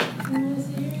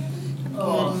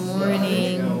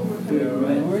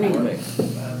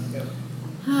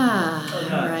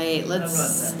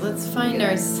let's find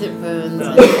our sit bones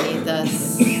underneath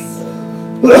us.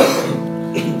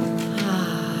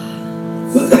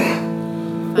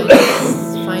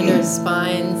 Find our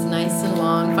spines nice and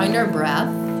long. Find our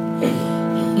breath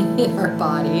in our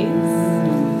bodies.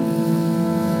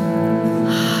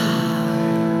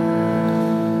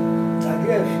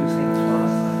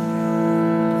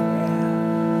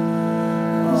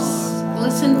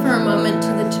 Listen for a moment to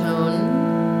the tone.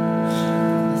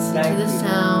 Listen to the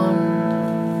sound.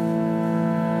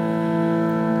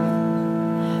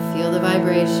 Feel the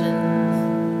vibration.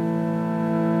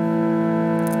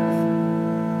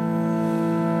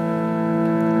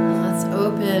 Let's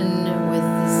open with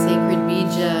the sacred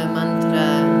Bija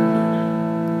mantra,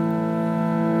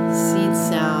 the seed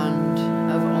sound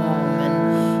of Om.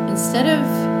 And instead of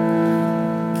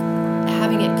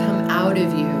having it come out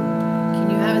of you, can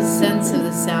you have a sense of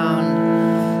the sound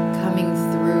coming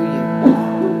through you?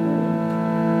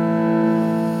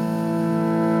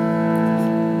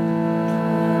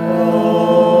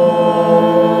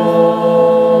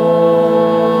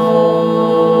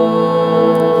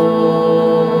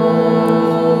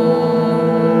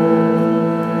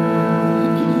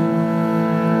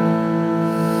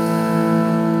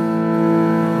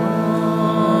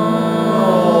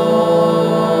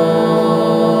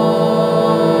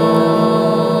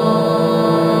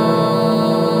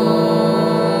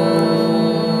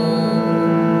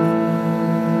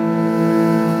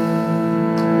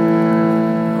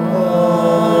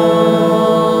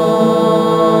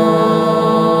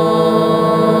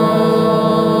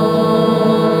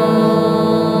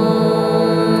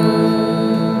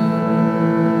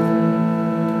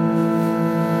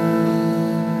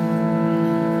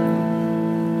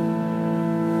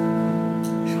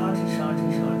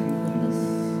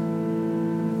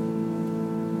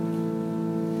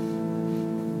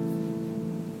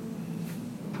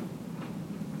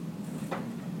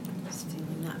 Just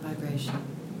feeling that vibration.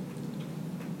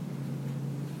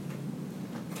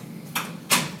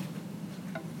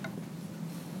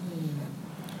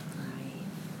 Right.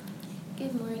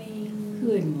 Good morning.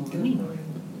 Good morning.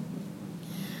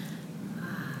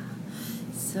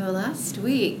 So last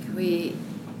week we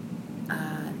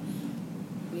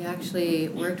actually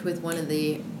worked with one of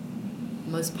the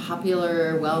most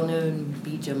popular, well-known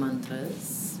Bija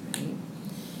mantras, right?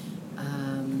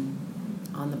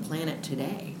 On the planet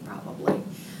today, probably.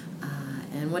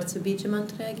 And what's a Bija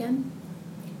mantra again?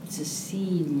 It's a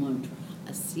seed mantra.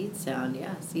 A seed sound,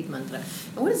 yeah, seed mantra.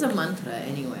 And what is a mantra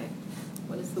anyway?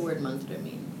 What does the word mantra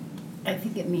mean? I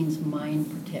think it means mind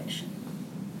protection.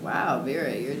 Wow,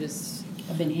 Vera, you're just...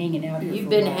 I've been hanging out here You've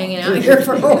for been a while. hanging out here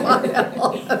for a while,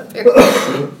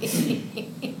 apparently.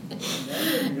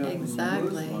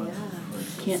 Exactly, yeah.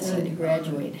 Can't seem to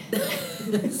graduate.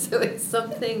 So it's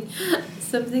something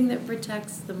that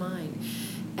protects the mind.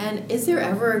 And is there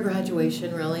ever a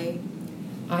graduation, really?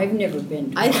 I've never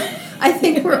been to one. I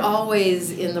think we're always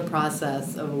in the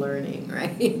process of learning,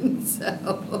 right?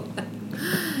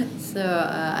 So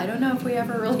I don't know if we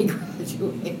ever really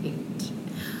graduate.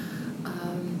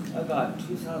 I got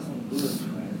 2,000 Buddhist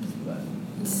friends, but...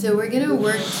 So we're going to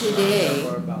work today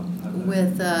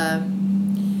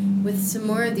with some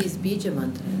more of these Bija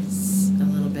mantras a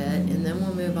little bit, and then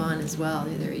we'll move on as well.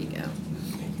 There you go.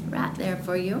 Right there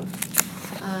for you.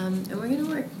 And we're going to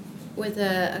work with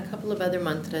a couple of other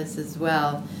mantras as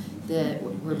well that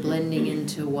we're blending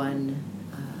into one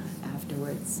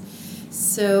afterwards.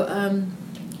 So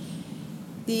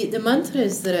the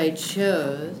mantras that I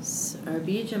chose are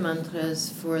Bija mantras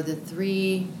for the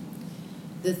three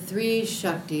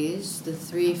Shaktis, the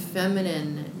three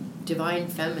divine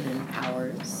feminine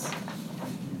powers,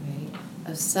 right,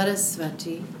 of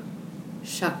Saraswati,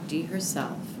 Shakti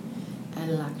herself,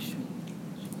 and Lakshmi.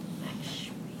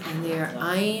 And they are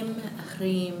Aim,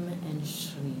 Hrim, and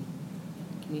Shrim.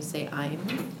 Can you say Aim?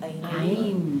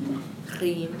 Aim.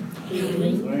 Hrim.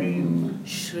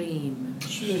 Shrim.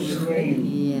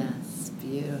 Yes,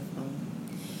 beautiful.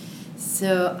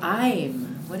 So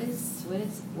Aim,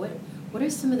 what are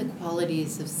some of the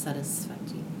qualities of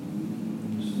Saraswati?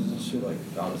 Isn't she like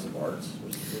goddess of arts?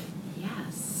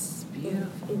 Yes,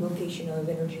 beautiful. Evocation of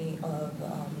energy of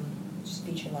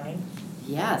speech and learning.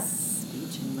 Yes,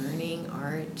 speech and learning,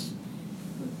 art,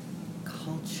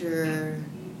 culture,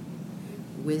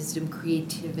 wisdom,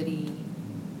 creativity.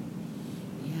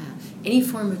 Yeah, any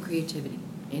form of creativity,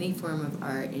 any form of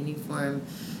art, any form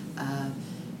of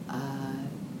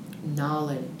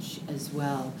knowledge as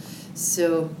well.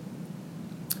 So,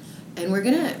 and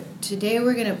today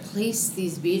we're gonna place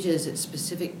these bijas at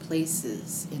specific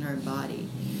places in our body.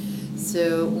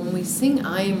 So when we sing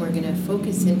I am, we're going to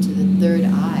focus into the third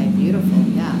eye. Beautiful,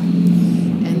 yeah.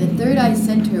 And the third eye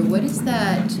center, what is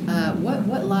that,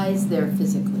 what lies there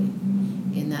physically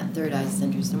in that third eye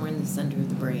center, somewhere in the center of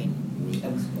the brain?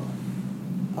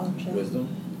 Wisdom.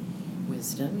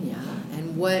 Wisdom, yeah.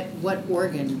 And what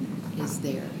organ is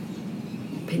there?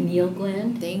 Pineal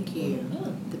gland? Thank you.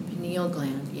 The pineal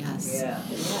gland, yes. Yeah.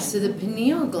 So the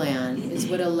pineal gland is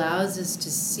what allows us to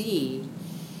see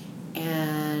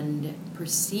and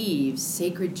perceive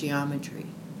sacred geometry.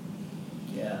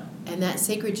 Yeah. And that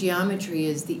sacred geometry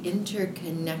is the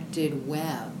interconnected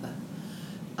web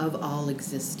of all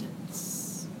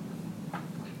existence. Right?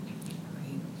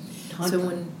 Tantra. So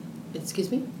when, excuse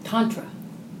me? Tantra.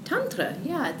 Tantra,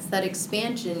 yeah, it's that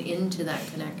expansion into that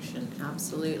connection,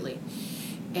 absolutely.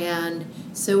 And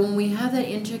so when we have that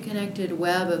interconnected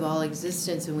web of all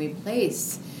existence and we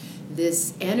place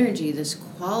this energy, this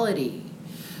quality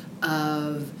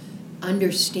of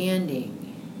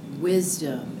understanding,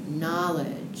 wisdom,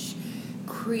 knowledge,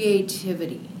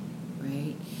 creativity,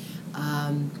 right?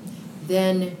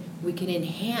 Then we can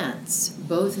enhance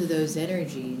both of those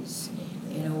energies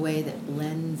in a way that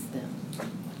blends them.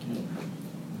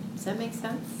 Does that make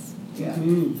sense? Yeah.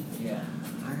 Yeah.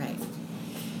 All right.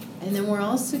 And then we're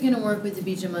also going to work with the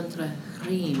Bija mantra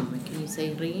Hreem. Can you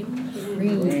say Hreem?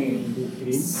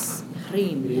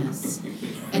 Hreem, yes.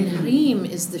 And Hreem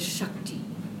is the Shakti.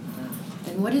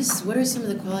 And what are some of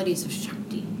the qualities of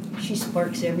Shakti? She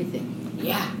sparks everything.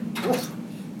 Yeah. Oof.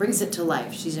 Brings it to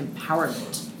life. She's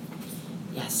empowerment.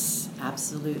 Yes,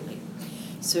 absolutely.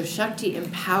 So Shakti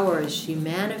empowers. She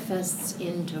manifests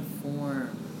into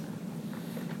form.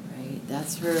 Right?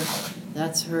 That's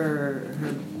her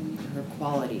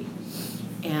quality.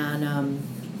 And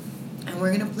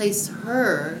we're going to place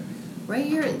her right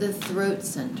here at the throat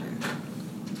center.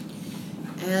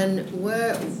 And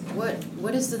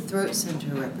what does the throat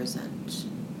center represent?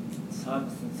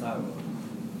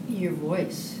 Your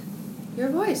voice. Your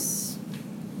voice.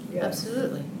 Yes.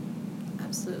 Absolutely.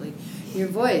 Absolutely. Your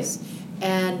voice.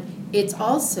 And it's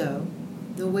also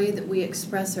the way that we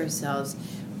express ourselves,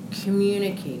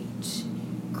 communicate,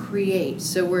 create.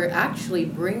 So we're actually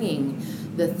bringing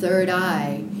the third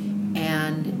eye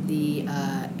and the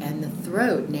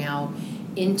throat now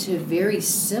into very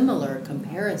similar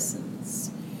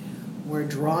comparisons. We're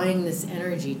drawing this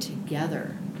energy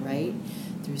together, right?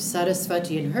 Through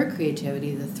Saraswati and her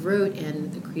creativity, the throat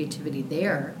and the creativity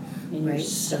there. And you're right?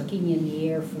 sucking in the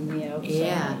air from the outside.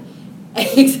 Yeah,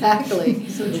 exactly.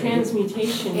 So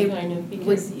transmutation It kind of, would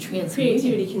because transmute.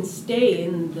 creativity can stay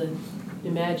in the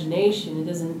imagination. It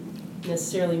doesn't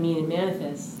necessarily mean it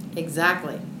manifests.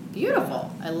 Exactly.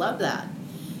 Beautiful. I love that.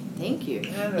 Thank you.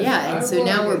 Yeah, that's Yeah, and so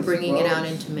now we're ironic, bringing it out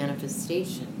gross. into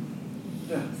manifestation.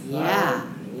 The Yeah,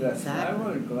 the exactly.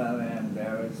 thyroid gland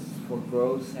there is for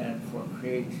growth and for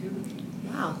creativity.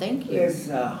 Wow, thank you. There's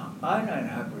iodine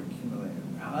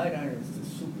hyperaccumulator. Iodine is the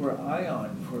super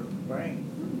ion for the brain.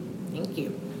 Thank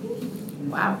you.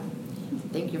 Wow.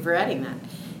 Thank you for adding that.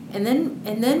 And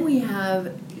then we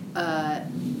have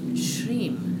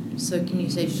Shreem. So can you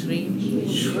say Shreem?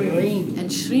 Shreem. And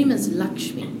Shreem is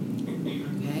Lakshmi.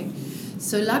 Okay?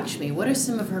 So Lakshmi, what are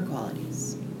some of her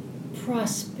qualities?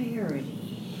 Prosperity.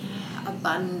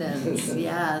 Abundance,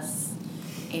 yes.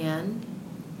 And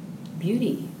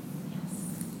Beauty.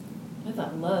 I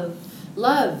thought love,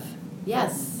 love,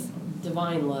 yes.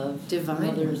 divine love, Divine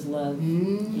mother's love,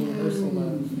 universal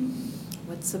love.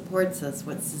 What supports us,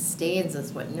 what sustains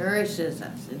us, what nourishes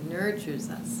us, and nurtures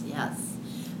us, yes.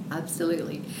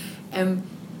 Absolutely. And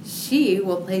she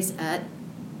will place at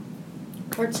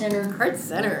Heart center. heart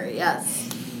center, yes.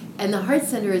 And the heart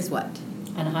center is what?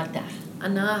 Anahata.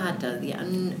 Anahata, the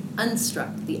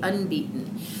unstruck, the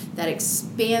unbeaten, that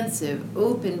expansive,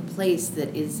 open place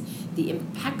that is the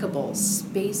impeccable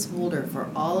space holder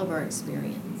for all of our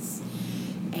experience.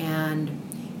 And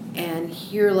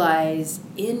here lies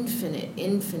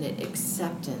infinite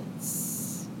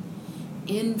acceptance,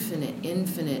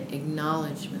 infinite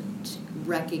acknowledgement,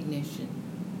 recognition.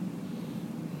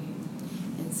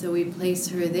 And so we place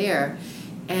her there.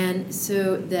 And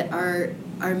so that our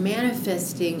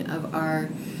manifesting of our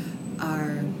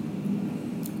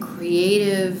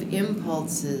creative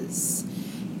impulses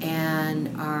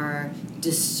and our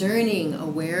discerning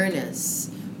awareness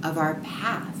of our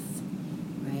path,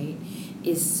 right,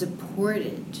 is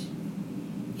supported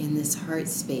in this heart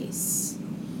space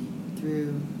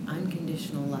through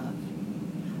unconditional love.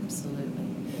 Absolutely.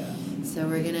 Yeah. So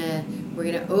we're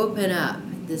gonna open up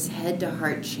this head to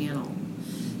heart channel,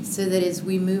 so that as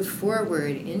we move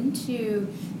forward into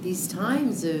these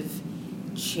times of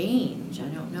change. I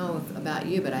don't know about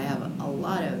you, but I have a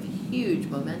lot of huge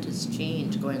momentous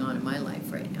change going on in my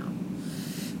life right now.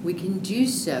 We can do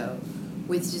so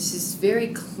with just this very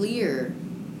clear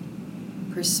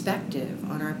perspective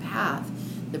on our path,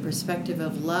 the perspective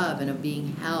of love and of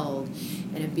being held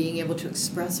and of being able to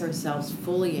express ourselves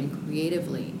fully and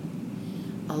creatively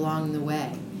along the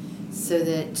way, so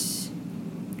that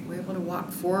we're able to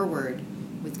walk forward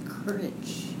with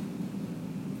courage.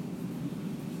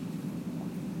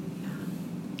 Yeah.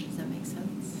 Does that make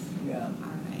sense? Yeah.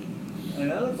 All right.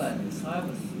 Another thing, the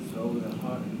thymus is over the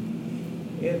heart.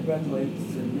 It regulates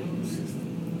the immune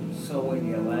system. So when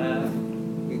you laugh,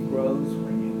 it grows.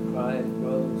 When you cry, it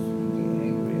grows. When you're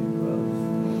angry, it grows.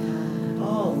 Yeah.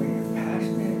 Oh, when you're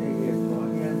passionate, it gets brought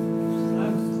in the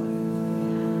thymus gland.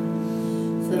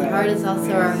 So the heart is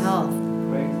also our health.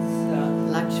 Great stuff.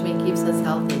 Lakshmi keeps us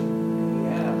healthy.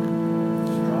 Yeah.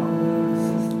 Strong immune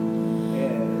system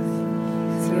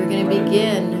is. So we're going to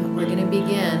begin. We're going to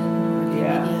begin.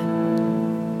 Yeah.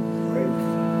 Great.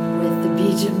 With the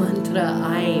Bija mantra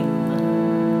Aim.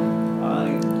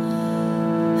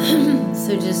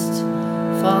 So just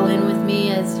fall in with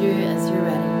me as you're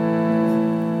ready.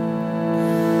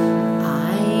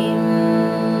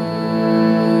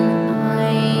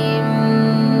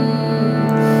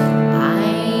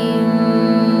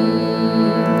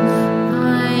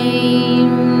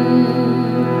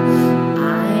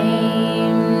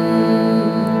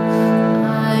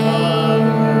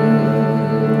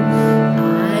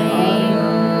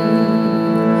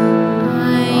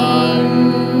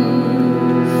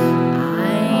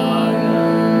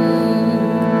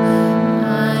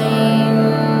 I'm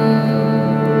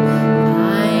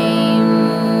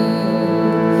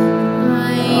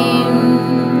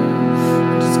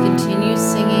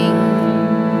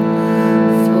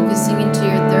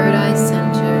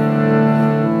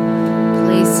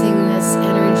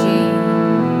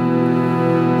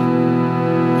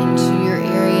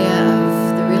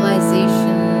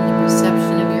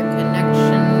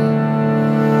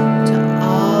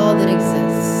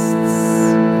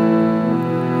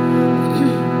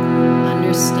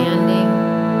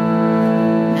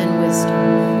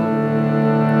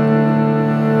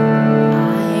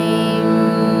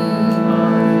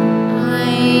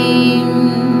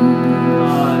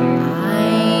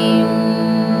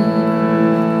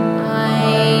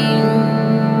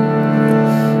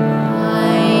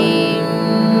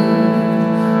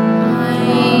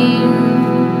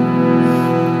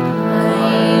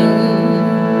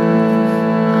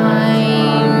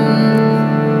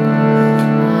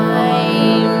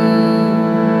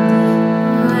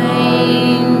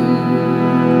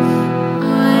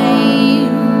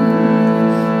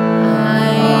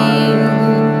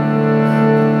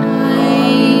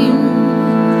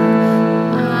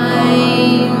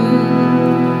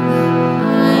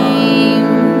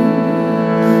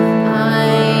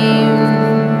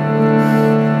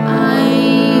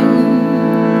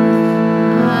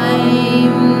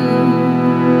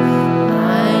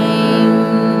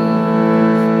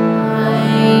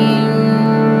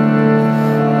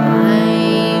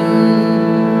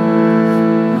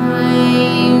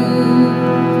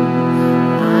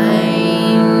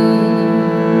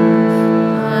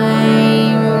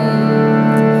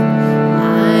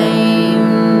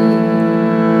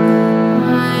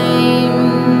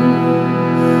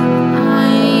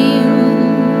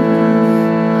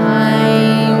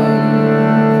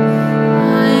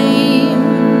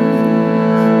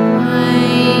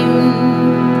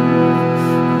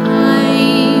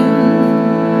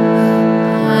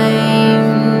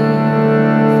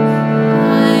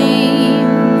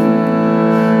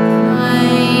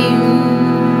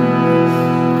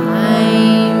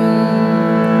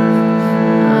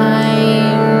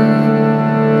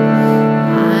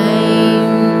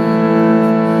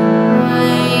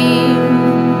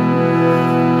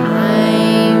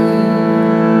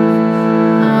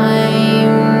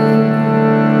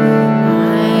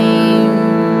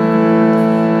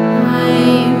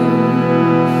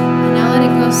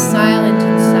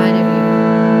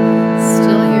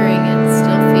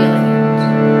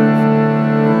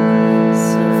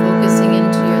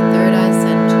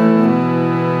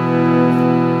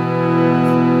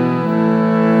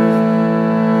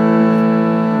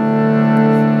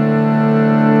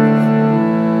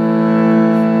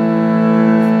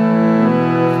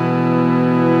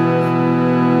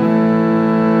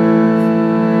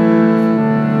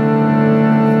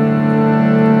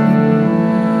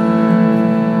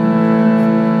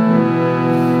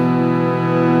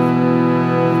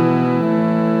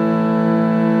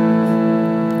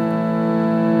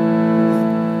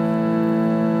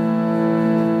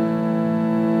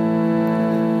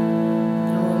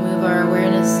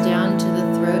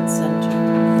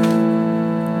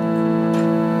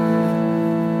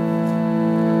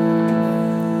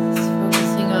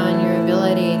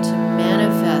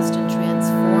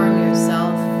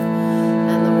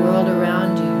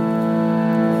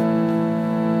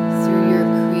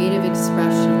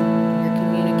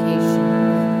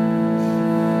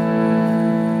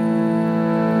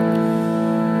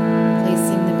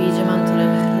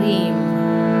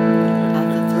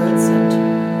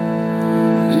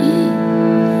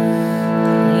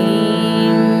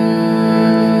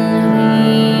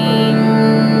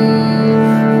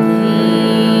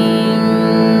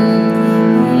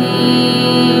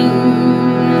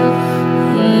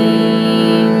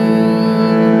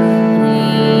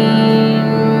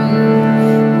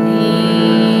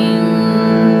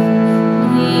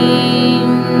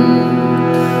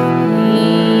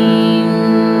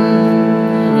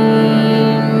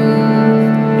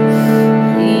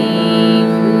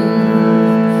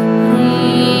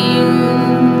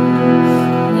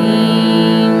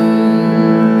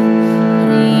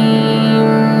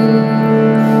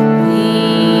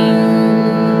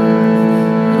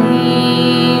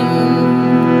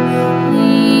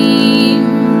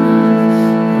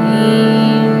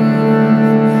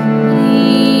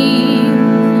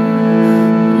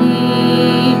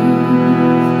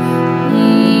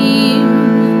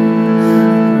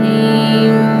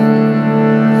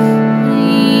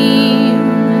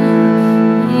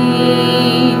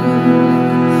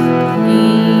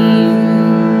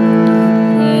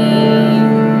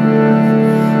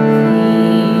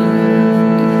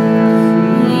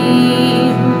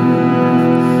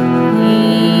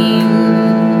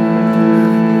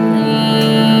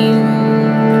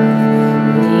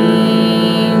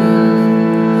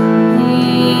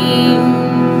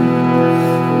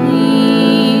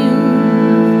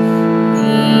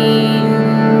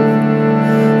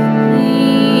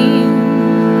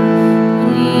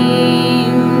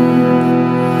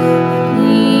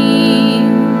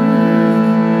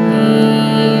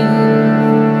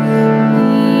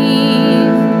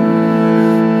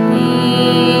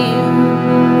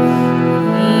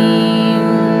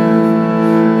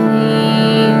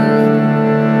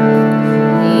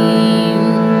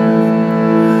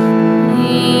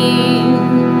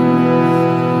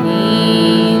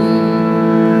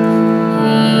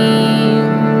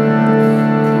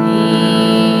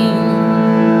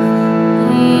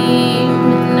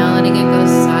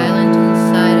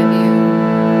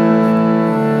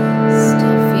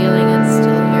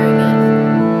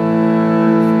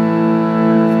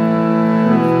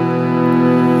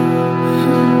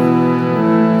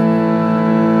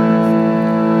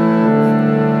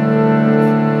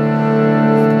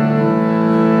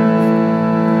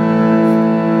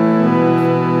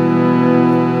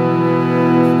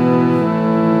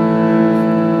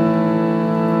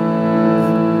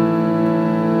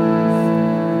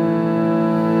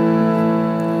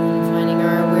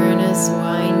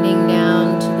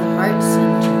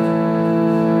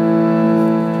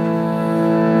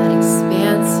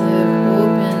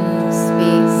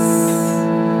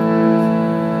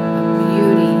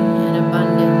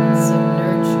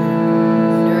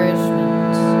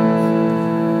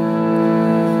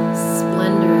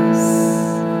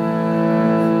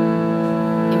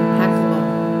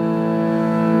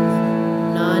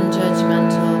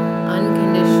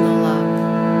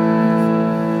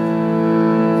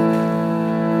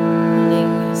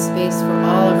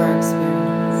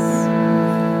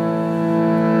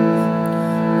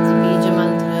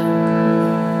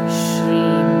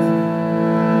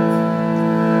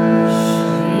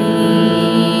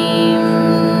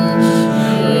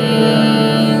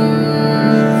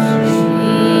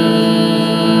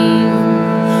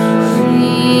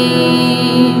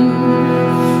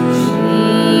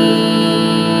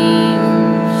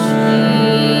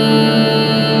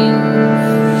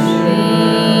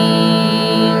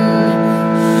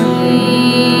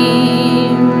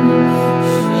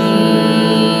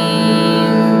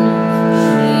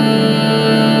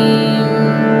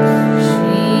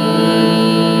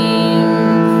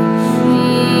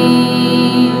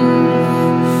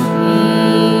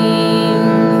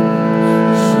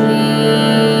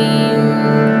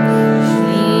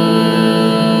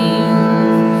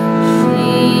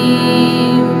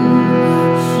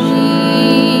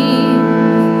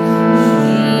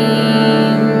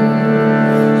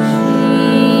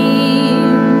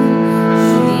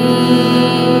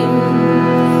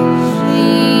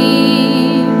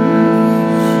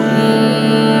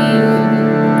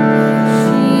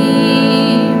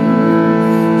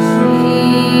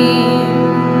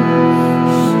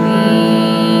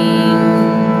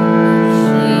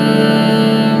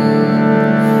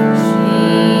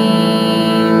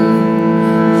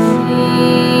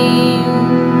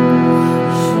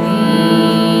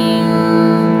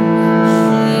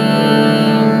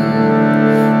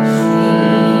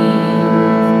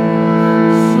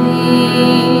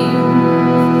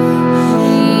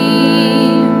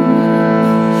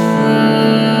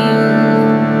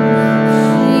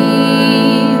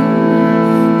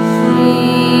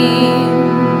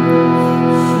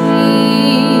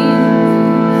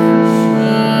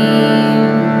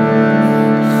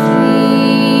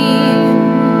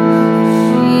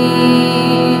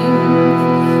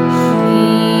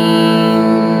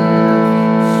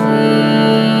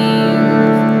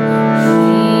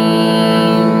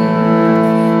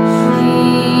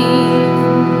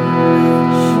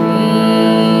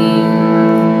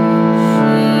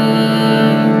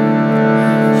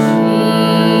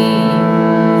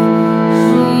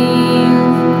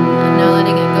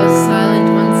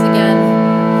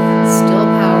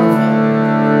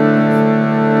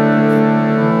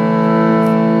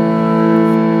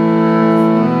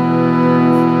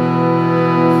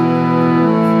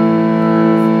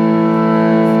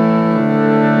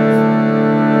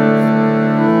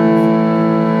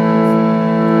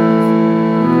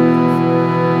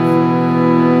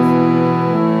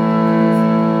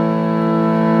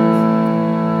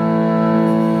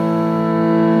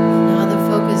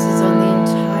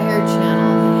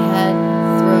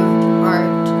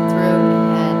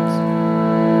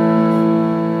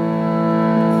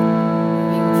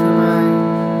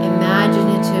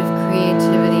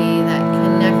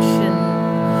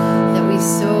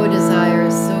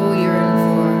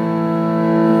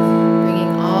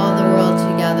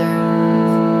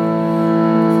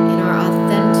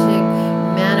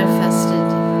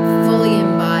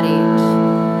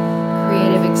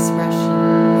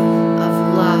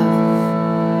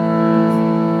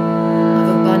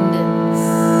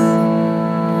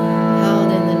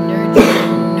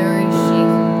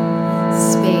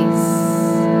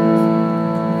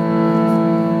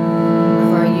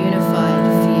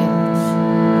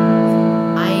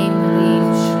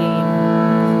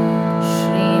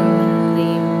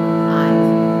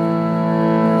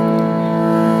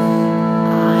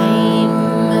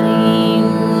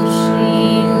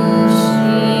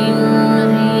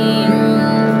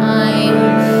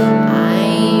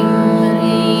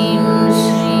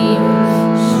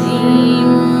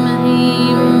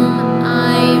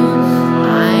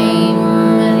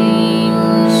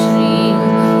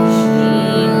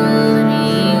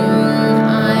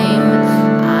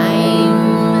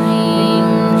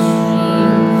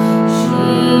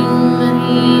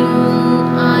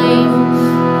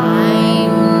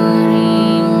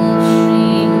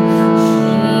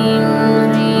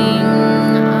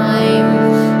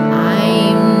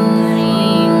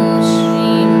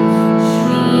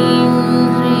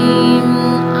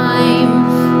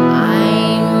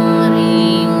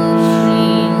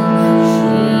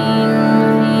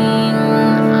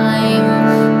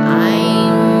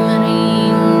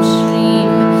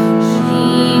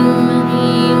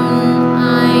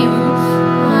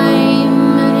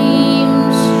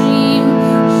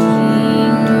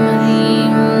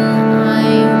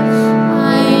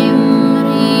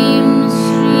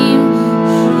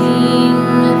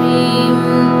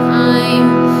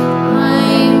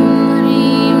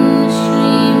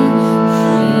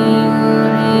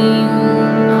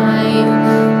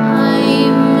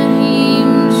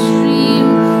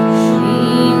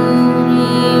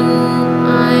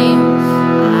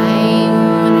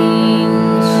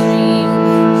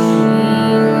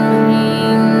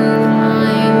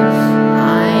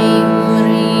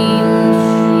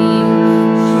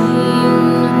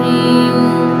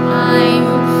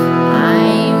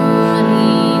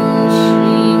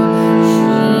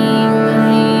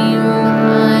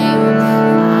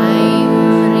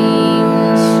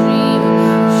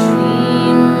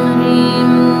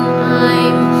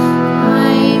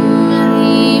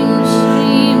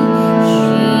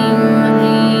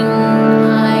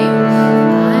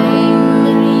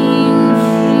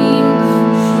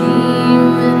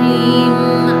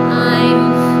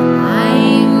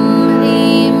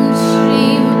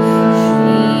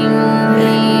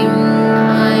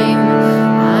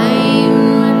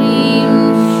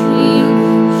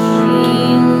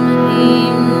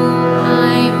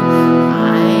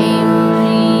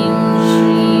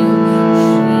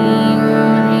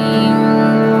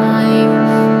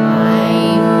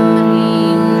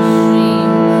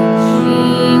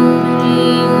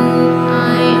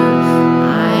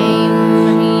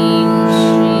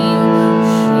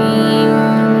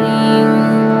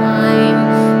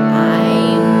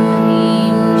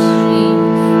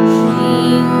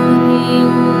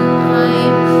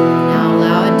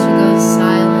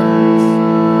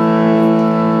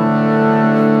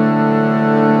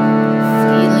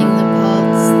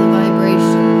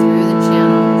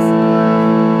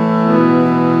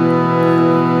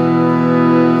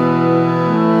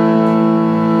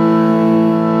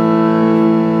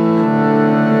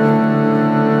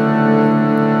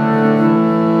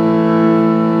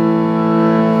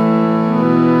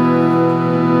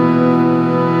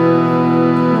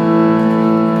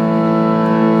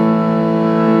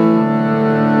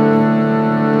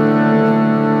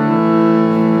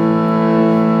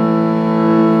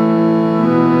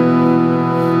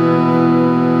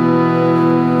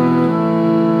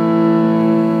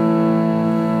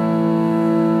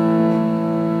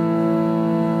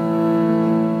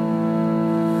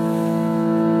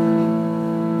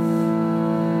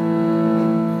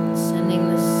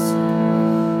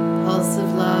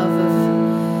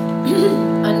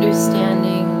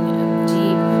understanding of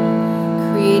deep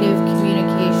creative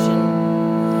communication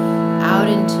out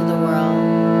into the world.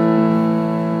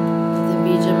 The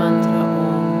Bija Mantra Om.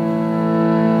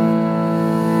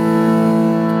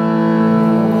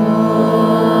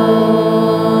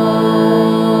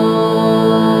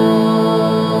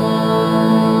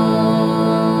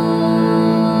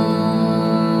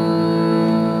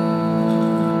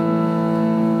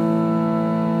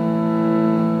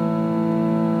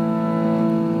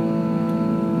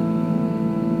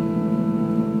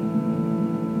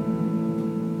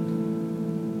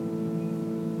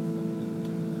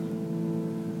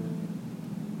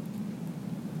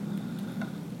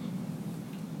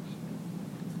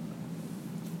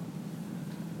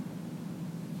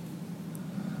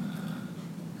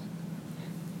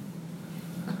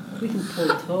 We can pull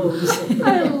toes.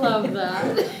 I love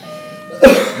that.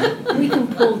 We can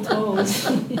pull toes.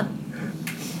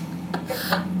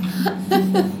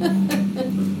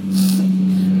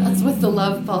 That's what the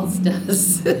love pulse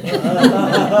does. We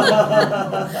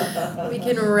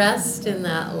can rest in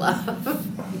that love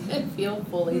and feel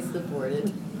fully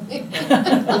supported. Can't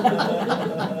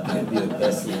be the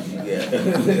best sleep you get.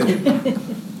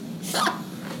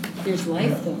 There's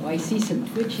life though, I see some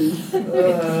twitching. I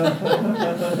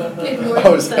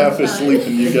was half asleep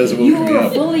and you guys woke You me were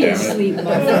up. fully damn it. asleep, my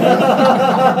friend.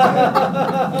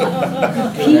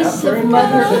 Peace of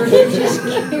Mother Earth just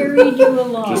carried you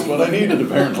along. Just what I needed,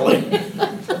 apparently.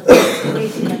 Way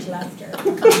too much laughter.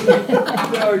 No,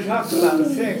 we're talking about the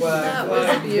thing when That I was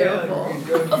beautiful.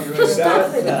 Just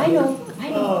stop it, I know.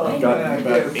 I've gotten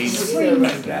about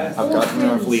I've gotten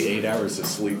roughly 8 hours of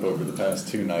sleep over the past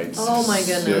 2 nights. Oh my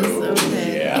goodness, So,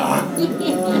 okay. yeah. And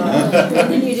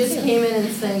then you just came in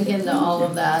and sank into all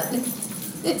of that.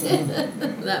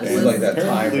 That It's was like that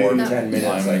time warp, Apparently- 10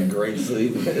 minutes, like great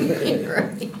sleep. right.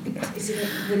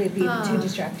 Would it be Ah. too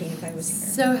distracting if I was here?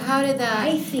 So how did that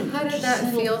I think how did we that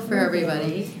settle feel for further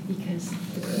everybody? Because the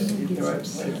queen gets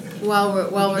upset. While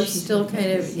we're still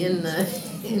kind of in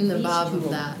the bob of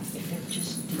that.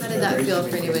 How did that feel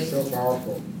for anybody? So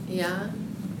powerful, Yeah?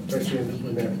 especially in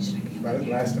that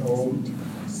last ode,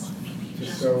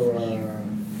 just so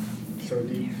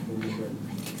deep.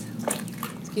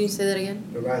 Can you say that again?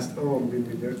 The last ode,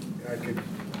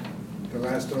 the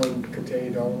last ode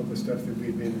contained all of the stuff that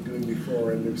we'd been doing before,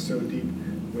 and it was so deep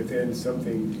within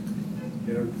something,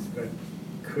 that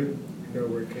could know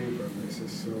where it came from. This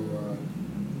is so deep.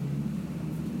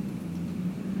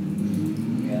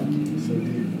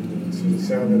 This is a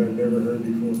sound that I've never heard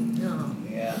before. No.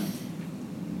 Yeah.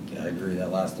 Yeah, I agree,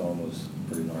 that last one was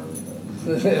pretty gnarly.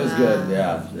 It was good,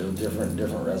 yeah, there was different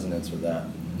resonance with that.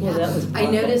 Well, that was I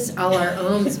noticed all our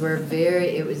ohms were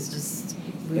it was just,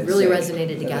 we It's really like-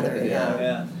 resonated together, yeah.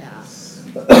 Yeah. Yeah.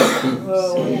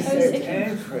 Well, when you I was said thinking-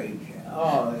 tantric,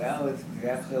 oh, that was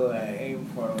exactly what I aimed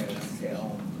for when I said,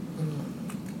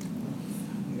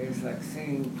 it's like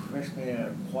singing freshman in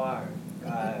a choir.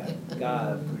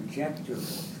 God, project your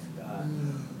voice. God,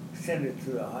 send it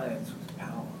to the audience with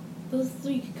power. Those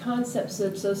three concepts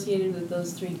associated with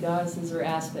those three goddesses or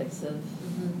aspects of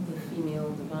the female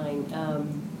divine,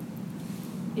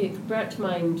 it brought to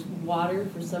mind water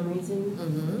for some reason.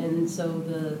 Mhm. And so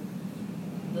the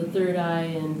third eye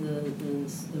and the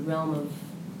realm of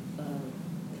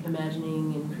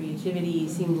imagining and creativity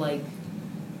seemed like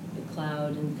the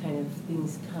cloud and kind of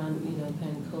things kind of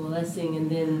coalescing, and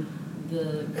then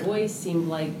the voice seemed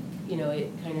like it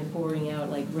kind of pouring out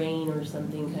like rain or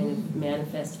something, kind of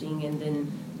manifesting, and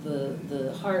then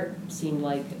the heart seemed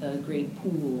like a great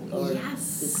pool, or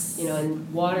Yes. this, and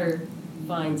water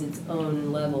finds its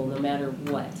own level no matter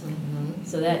what. Mhm.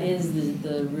 So that is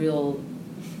the real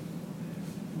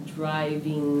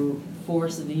driving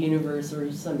force of the universe,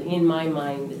 or something in my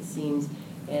mind, it seems.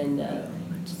 And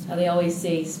how they always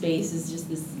say space is just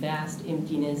this vast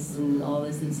emptiness and all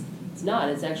this. It's not.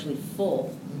 It's actually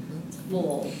full. It's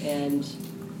full. And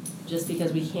just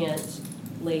because we can't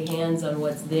lay hands on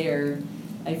what's there,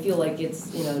 I feel like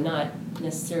it's not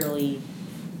necessarily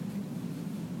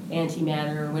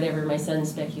antimatter or whatever my son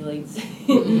speculates.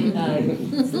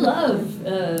 It's love.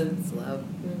 It's love.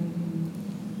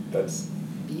 That's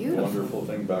the Beautiful. wonderful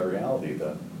thing about reality,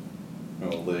 that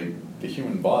the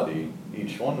human body,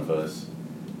 each one of us,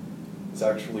 is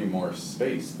actually more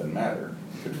space than matter.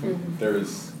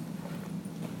 There's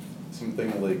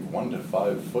something like 1 to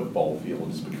 5 football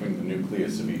fields between the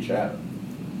nucleus of each atom.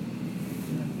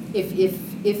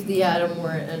 If the atom were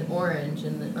an orange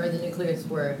or the nucleus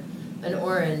were an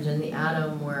orange and the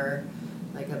atom were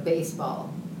like a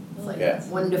baseball, it's like Yeah.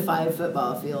 1 to 5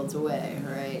 football fields away,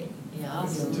 right? Yeah.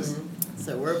 Awesome. Just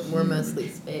So we're mostly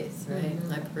space, right?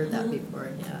 Mhm. I've heard that before,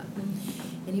 yeah.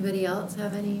 Anybody else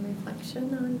have any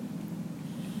reflection on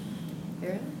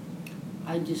Vera?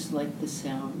 I just like the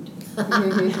sound.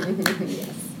 Yes.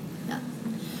 Yeah.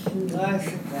 Nice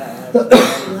and fast.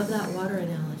 I love that water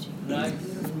analogy. Nice.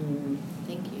 Beautiful.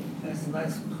 Thank you. That's a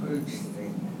nice bridge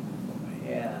thing.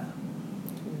 Yeah.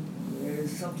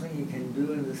 There's something you can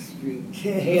do in the street.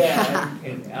 Yeah.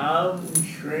 And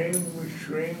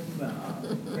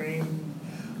scream.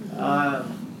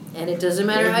 And it doesn't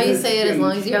matter how you In the say it as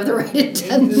long as you have the right In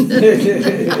intention. the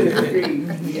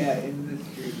street. Yeah, in the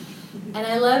street. And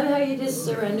I love how you just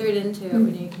surrendered into it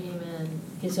when you came in.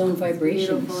 His own vibrations.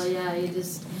 Beautiful, yeah. You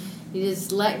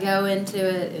just let go into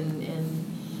it and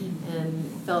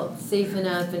felt safe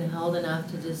enough and held enough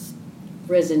to just,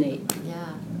 Resonate.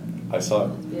 yeah. I saw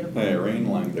It's beautiful. Irene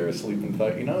lying there asleep and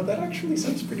thought, you know, that actually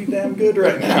sounds pretty damn good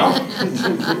right now.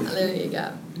 There you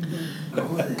go.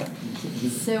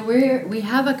 So we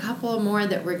have a couple more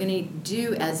that we're going to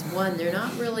do as one. They're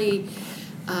not really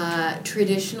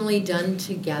traditionally done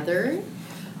together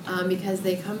because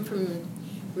they come from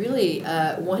really,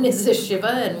 one is a Shiva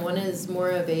and one is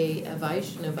more of a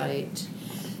Vaishnavite.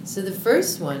 So the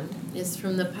first one is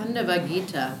from the Pandava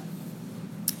Gita,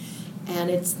 and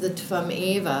it's the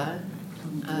Tvameva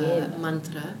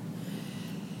mantra.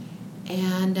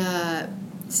 And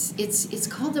it's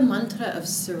called the mantra of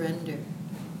surrender.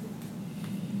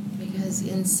 Because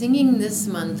in singing this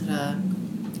mantra,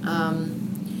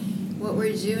 what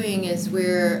we're doing is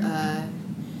we're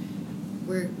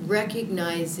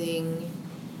recognizing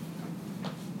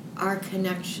our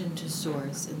connection to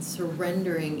Source and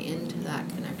surrendering into that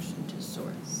connection to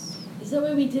Source. Is that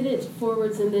why we did it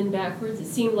forwards and then backwards? It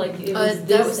seemed like it was That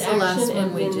this was the last action one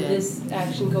and we then did. this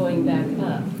action going back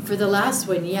up. For the last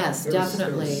one, yes, It was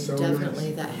definitely, so definitely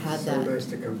nice. that had So that. nice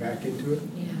to come back into it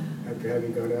Yeah, after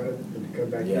having gone out of it and to come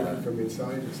back in Yeah. it from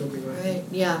inside or something like right,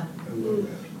 yeah, that. I love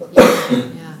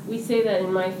that. yeah. We say that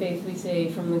in my faith, we say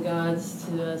from the gods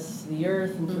to us, the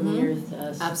earth, and from the Mhm. earth to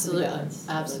us, Absolutely, to the gods. So it's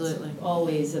absolutely.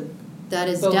 always a, That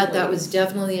is Both that was ways.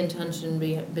 definitely the intention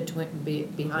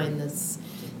behind this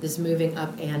moving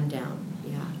up and down.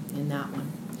 Yeah, in that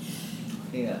one.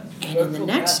 Yeah. And in the Vertical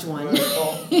next path, one,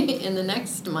 vertical, in the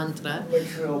next mantra,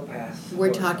 literal path.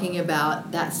 we're talking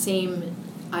about that same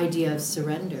idea of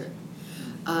surrender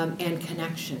and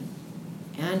connection.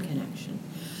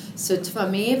 So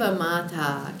Tvameva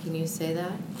Mata, can you say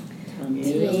that?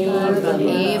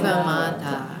 Tvameva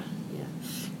Mata. Yeah.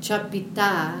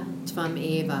 Chapita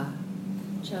Tvameva.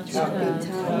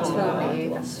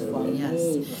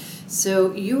 Yes.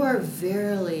 So you are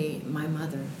verily my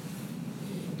mother,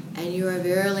 and you are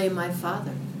verily my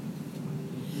father.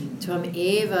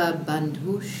 Tvameva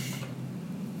Bandhush.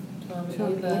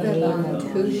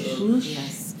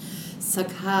 Yes.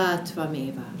 Sakha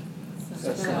Tvameva.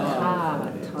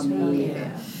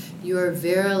 Yeah. You are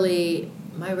verily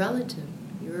my relative.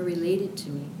 You are related to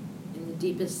me in the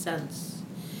deepest sense.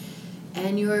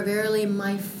 And you are verily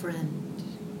my friend,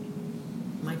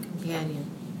 my companion.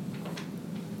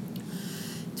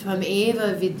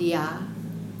 Tvameva Vidya.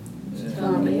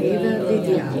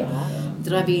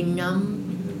 Dravinam.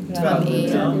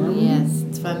 Tvameva. Yes,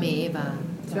 Tvameva.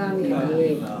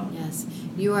 Yes.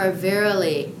 You are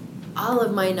verily all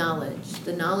of my knowledge,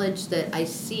 the knowledge that I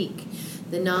seek,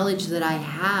 the knowledge that I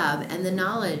have, and the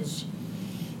knowledge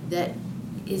that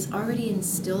is already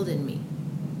instilled in me.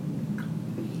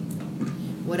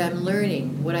 What I'm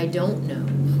learning, what I don't know,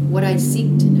 what I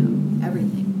seek to know,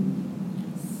 everything.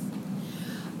 Yes.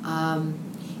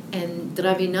 And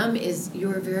Dravinam is, you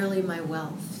are verily my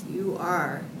wealth. You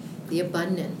are the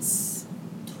abundance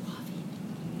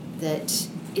that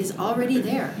is already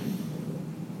there,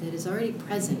 that is already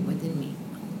present within me.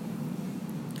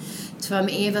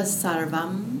 Tvameva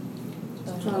Sarvam.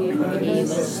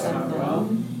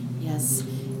 Yes.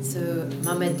 So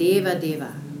Mama Deva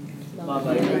Deva.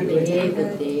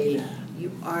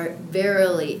 You are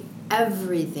verily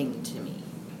everything to me.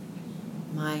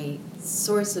 My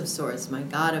source of source, my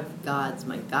God of gods,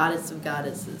 my goddess of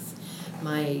goddesses,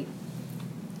 my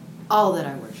all that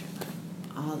I worship.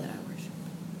 All that I worship.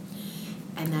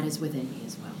 And that is within me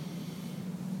as well.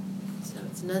 So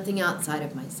it's nothing outside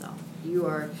of myself.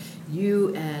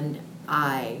 You and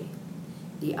I,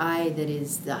 the I that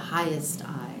is the highest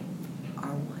I,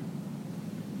 are one.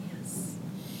 Yes.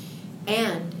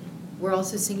 And we're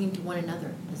also singing to one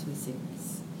another as we sing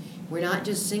this. We're not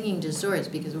just singing to Source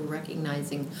because we're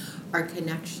recognizing our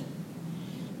connection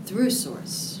through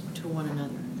Source to one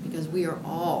another, because we are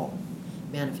all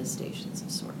manifestations of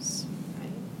Source,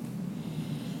 right?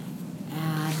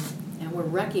 And we're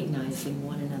recognizing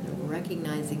one another. We're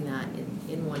recognizing that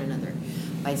in one another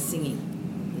by singing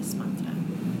this mantra.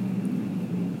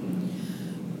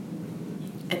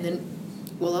 And then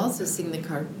we'll also sing the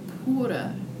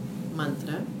Karpura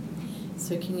mantra.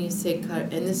 So can you say,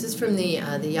 and this is from the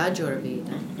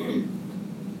Yajurveda.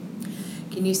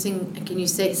 Can you say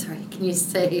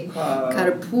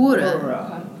Karpura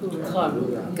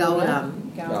Gauram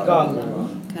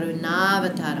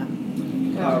Karunavataram,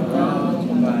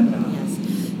 yes,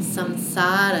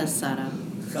 Samsara Saram,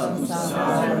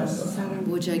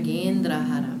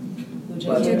 Bhujagendraharam,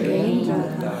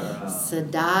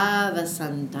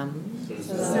 Sadavasantam,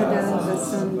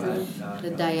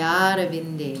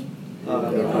 Hridayaravinде,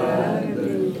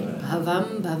 Bhavam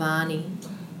Bhavani,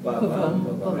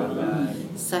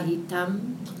 Sahitam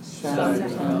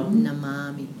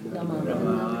Namami.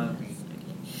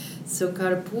 So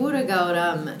Karpura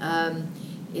Gauram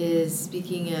is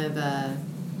speaking of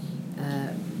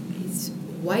it's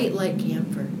white like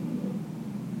camphor.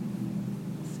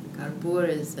 So Karpura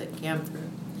is a camphor.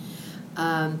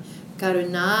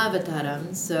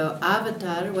 Karunavataram. So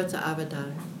avatar. What's an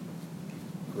avatar?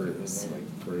 Great, isn't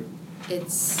it? Great.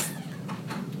 It's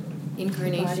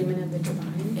incarnation. Embodiment of the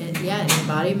divine. Yeah,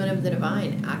 embodiment of the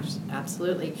divine.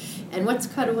 Absolutely. And what's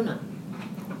Karuna?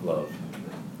 Love.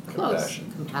 Close.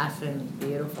 Compassion.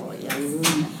 Beautiful.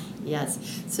 Yes. Yes.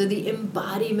 So the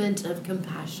embodiment of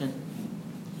compassion.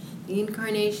 The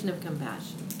incarnation of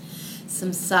compassion.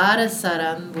 Samsara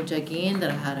Saram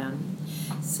Bhujagendraharam.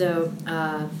 So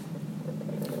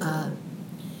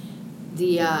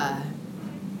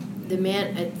the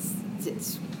man it's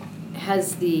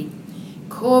has the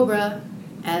cobra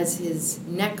as his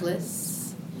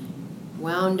necklace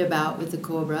wound about with the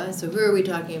cobra. So who are we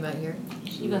talking about here?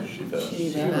 Shiva.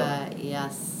 Shiva,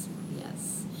 yes,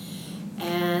 yes.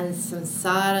 And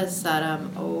Samsara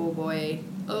Saram, oh boy,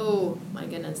 oh my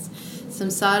goodness.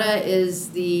 Samsara is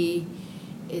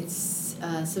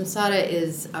Samsara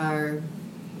is our,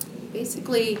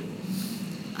 basically,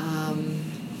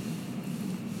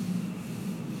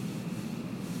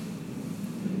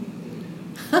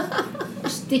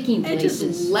 Sticking it places.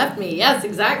 just left me. Yes,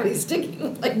 exactly.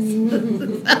 Sticking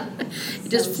places. It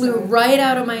just flew right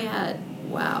out of my head.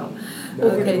 Wow.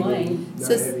 Over Okay. the line. Not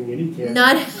So having any can't.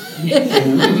 not.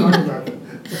 Talk about them.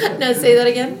 No, say that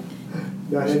again.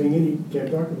 Not having any,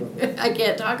 can't talk about them. I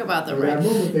can't talk about them, For that right?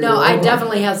 moment, they No, were I all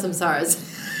definitely have samsaras.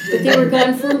 But they were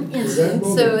gone for For that instance.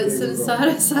 moment, So they were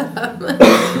samsara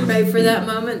saram, right? For that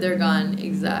moment, they're gone.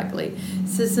 Exactly.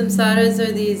 So samsaras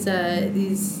are these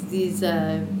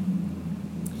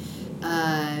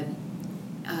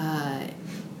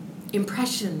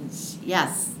impressions.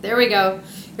 Yes, there we go.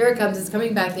 Here it comes. It's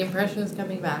coming back. The impression is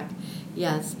coming back.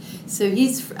 Yes. So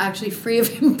he's actually free of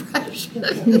impression.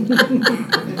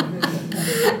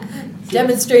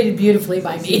 Demonstrated beautifully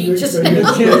by me So just you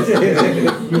now.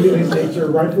 did nature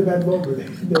right for that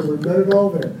moment. There were none at all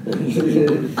there.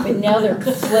 But now they're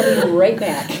flooding right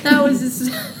back. That was just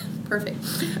perfect.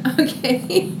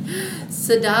 Okay.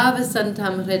 Sadava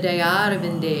Santam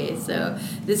Hridayaravinda. So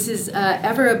this is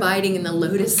ever abiding in the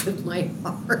lotus of my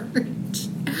heart.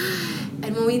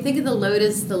 And when we think of the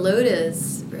lotus,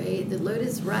 right? The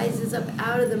lotus rises up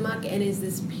out of the muck and is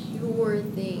this pure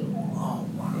thing.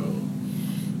 Right?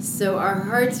 So our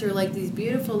hearts are like these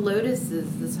beautiful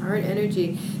lotuses, this heart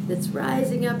energy that's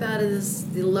rising up out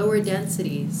of the lower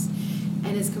densities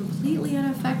and is completely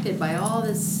unaffected by all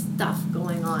this stuff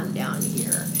going on down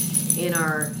here in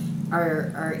our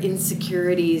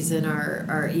insecurities and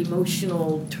our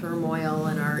emotional turmoil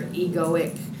and our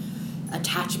egoic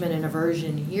attachment and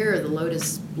aversion. Here the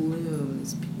lotus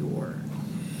blooms pure.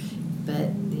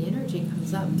 But the energy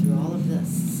comes up through all of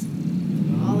this,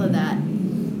 through all of that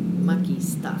mucky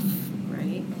stuff,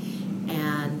 right?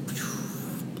 And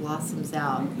blossoms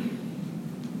out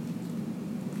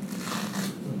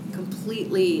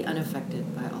completely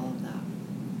unaffected by all of that.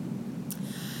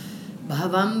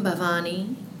 Bhavam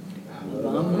Bhavani.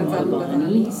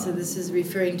 So this is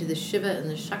referring to the Shiva and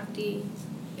the Shakti,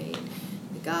 right?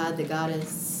 The god, the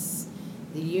goddess,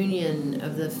 the union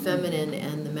of the feminine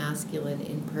and the masculine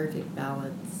in perfect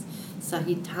balance.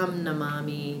 Sahitam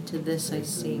Namami, to this I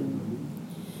sing.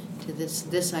 To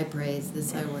this I praise,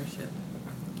 this I worship.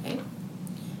 Okay?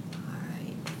 All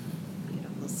right.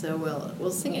 Beautiful. So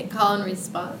we'll sing it call and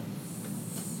response.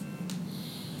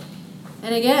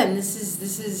 And again, this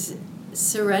is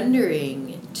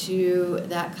surrendering to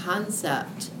that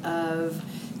concept of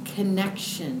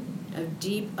connection, of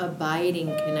deep abiding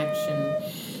connection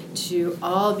to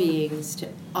all beings, to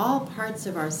all parts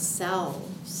of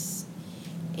ourselves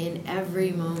in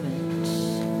every moment.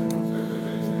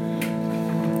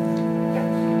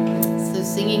 So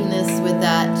singing this with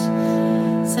that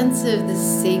sense of the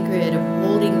sacred, of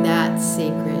holding that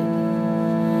sacred,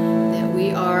 that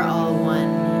we are all one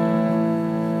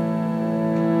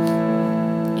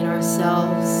in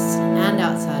ourselves and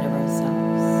outside of ourselves.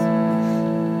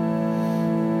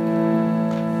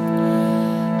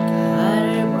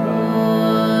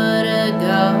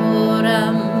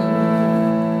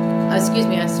 Excuse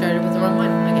me, I started with the wrong one.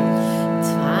 Okay.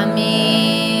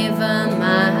 Tvameva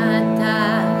Mata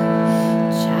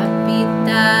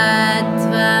Chapita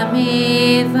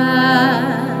Tvameva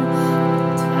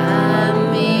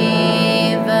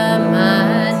Tvameva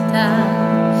Mata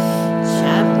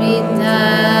Chapita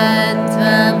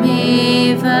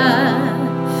Tvameva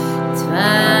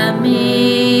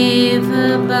Tvameva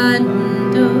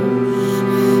Bandhush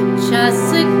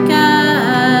Chasaka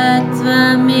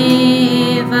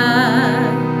Tvameva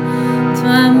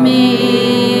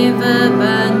Tvameva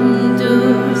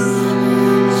Bandhus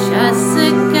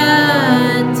Shasaka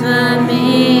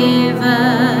Tvameva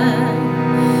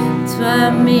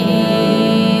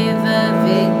Tvameva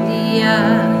Vidya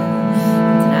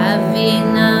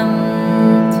Dravinam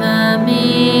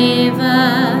Tvameva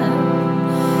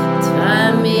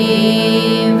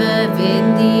Tvameva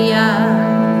Vidya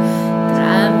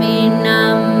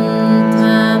Dravinam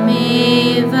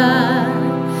Tvameva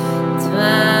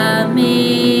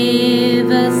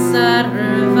Tvameva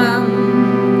Sarvam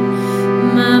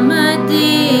Mama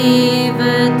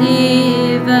Deva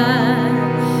Deva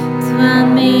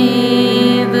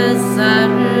Tvameva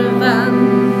Sarvam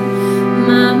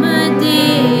Mama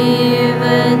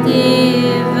Deva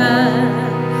Deva.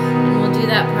 And we'll do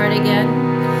that part again.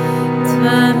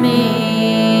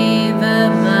 Tvameva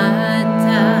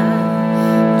Mata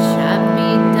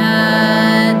Chapita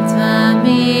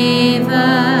Tvameva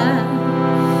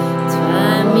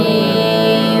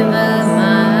Tvameva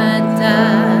Mata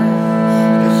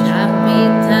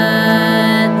Chapita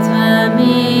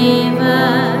Tvameva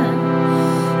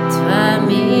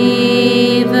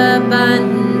Tvameva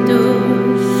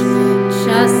Bandhush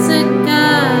Shasaka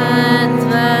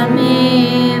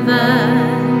Tvameva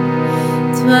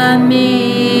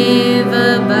Tvameva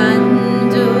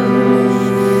Bandhush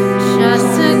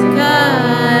Shasaka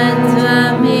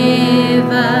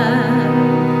Tvameva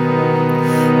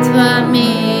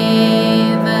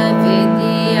Tvameva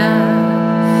Vidya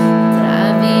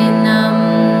Dravinam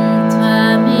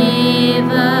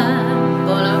Tvameva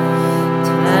Bolo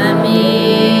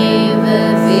Tvameva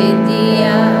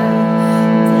Vidya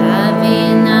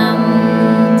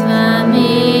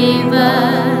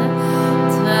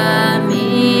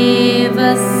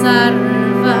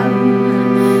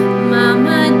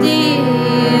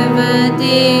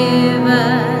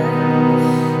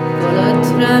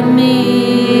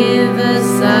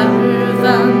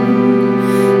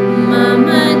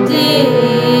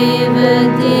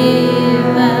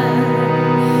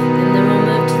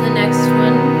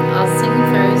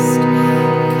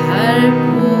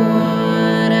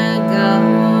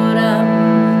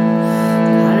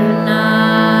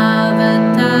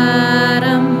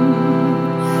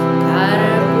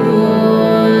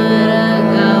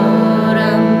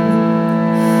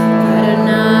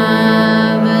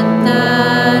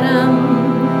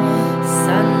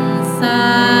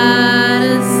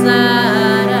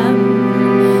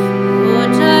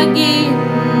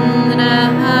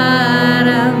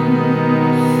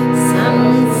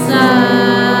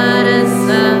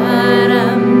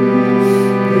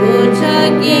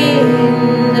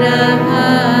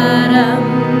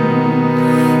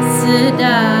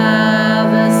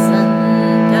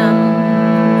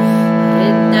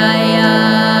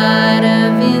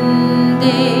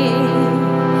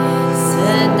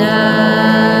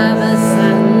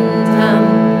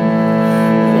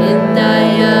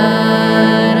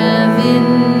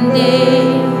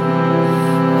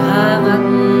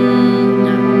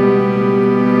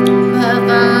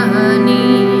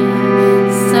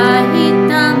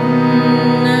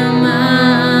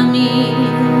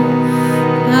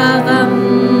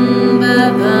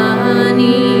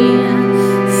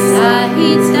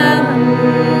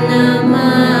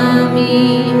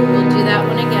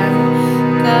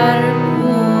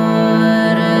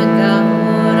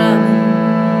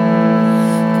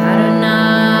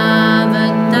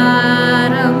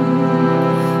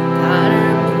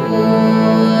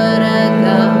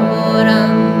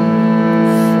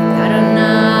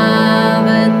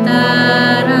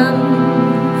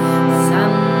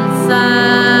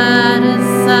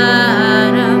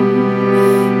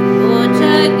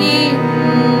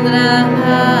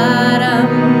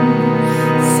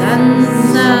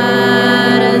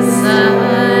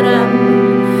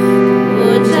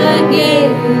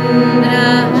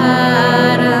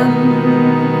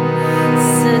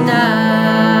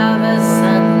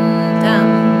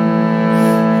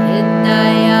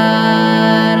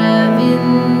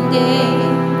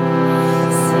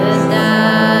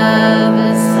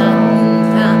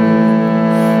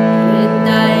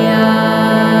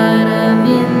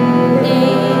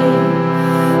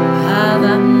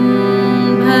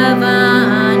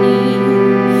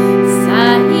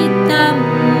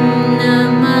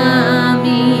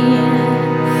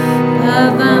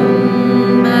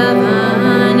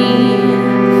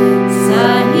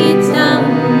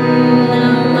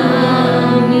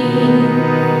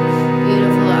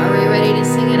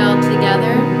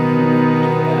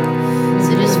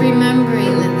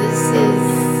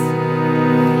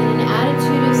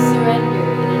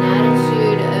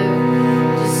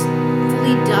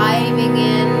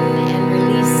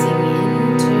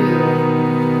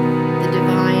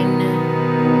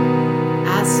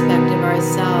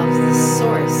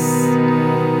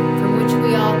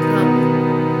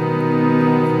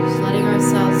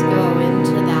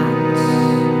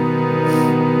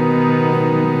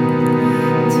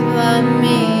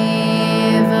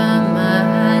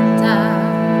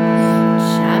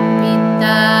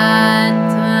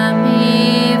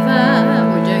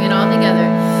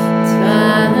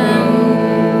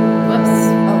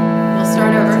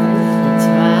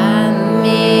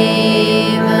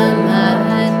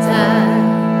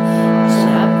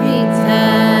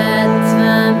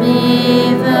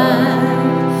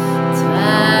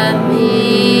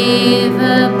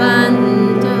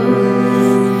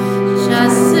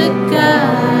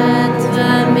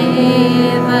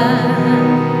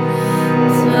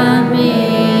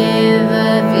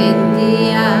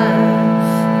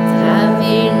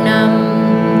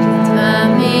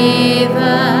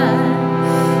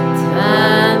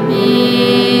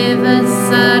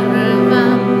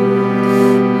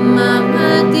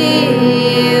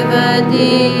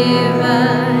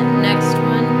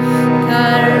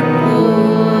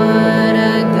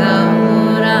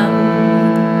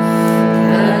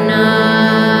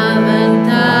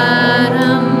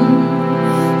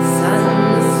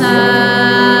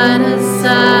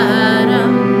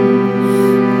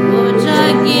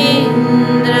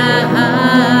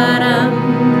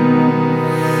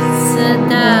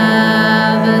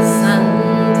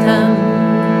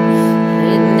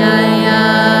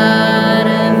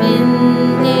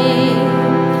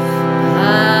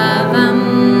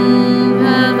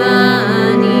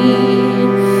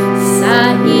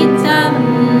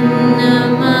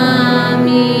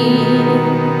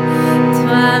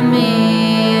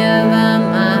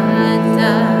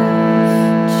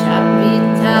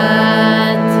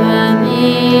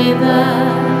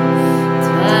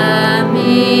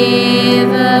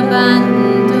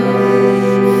bantu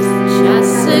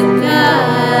Shasaka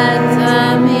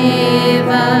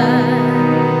Tvameva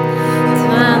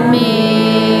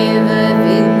Tvameva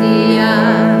Vidya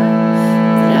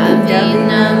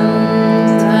Dravinam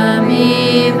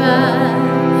Tvameva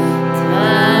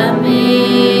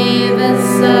Tvameva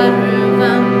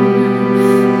Sarvam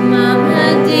Mama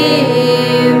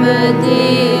Deva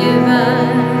Deva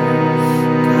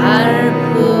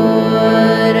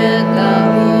Karpura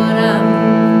Gauram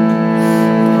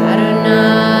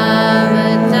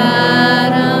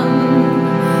Karunavataram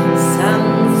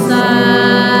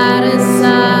Samsara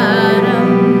Saram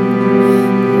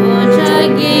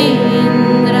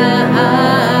Bhujagendra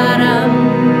Haram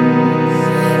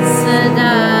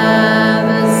Sada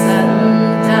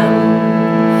Vasantam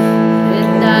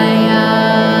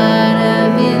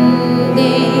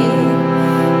Hridayarvinde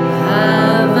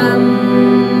Bhavam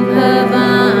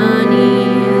Bhavani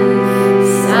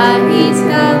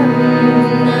Sahitam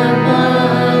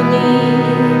Namami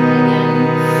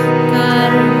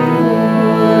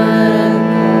Karpura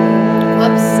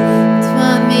Whoops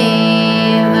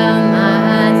Tvameva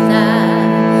Mata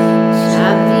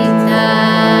Shapita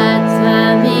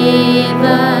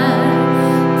Tvameva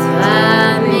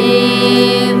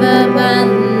Tvameva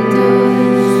Bandhu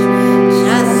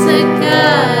Shasaka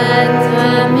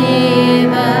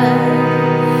Tvameva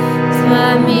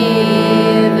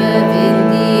Tvameva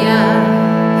Vidya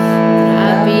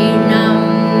Dravinam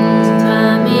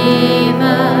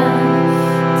Tvameva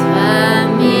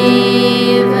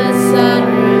Tvameva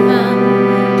Sarvam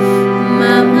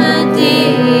Mama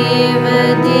Deva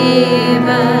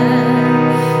Deva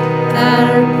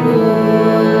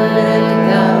Karpura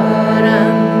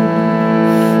Gauram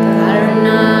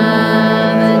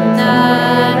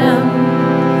Karunavataram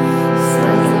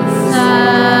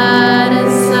Samsara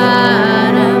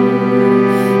Saram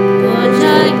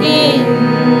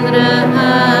Bhujagendra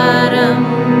Haram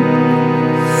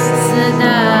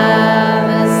Sada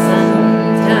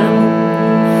Vasantam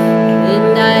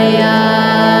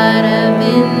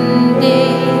Hridayarvinde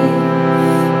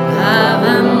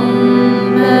Bhavam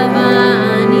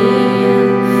Bhavani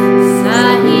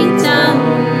Sahitam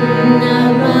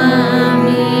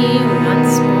Namami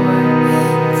once more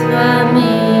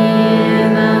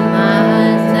Tvameva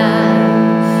Mata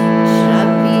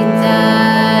Shapita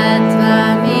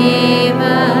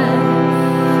Tvameva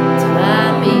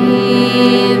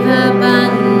Tvameva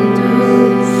Bandhu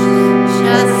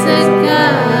Shasaka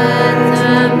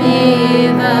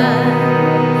Tvameva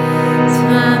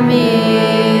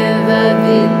Tvameva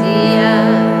Vidya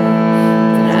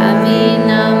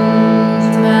Dravinam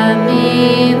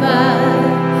Tvameva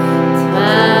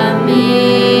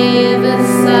Tvameva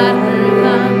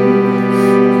Sarvam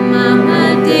Mama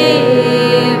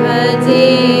Deva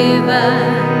Deva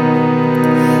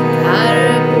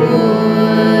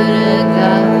Karpura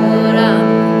Gauram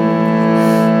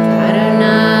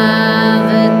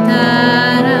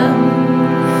Karunavataram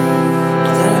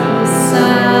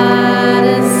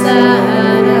Samsara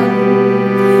Saram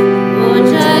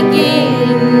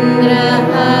Bhujagendra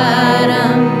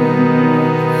Haram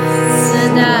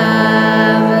Sada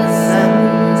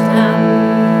Vasantam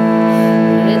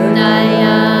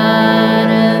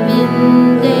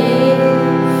Hridayarvinde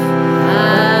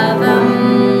Bhavam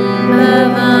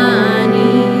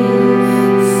Bhavani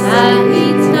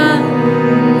Sahitam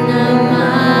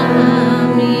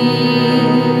Namami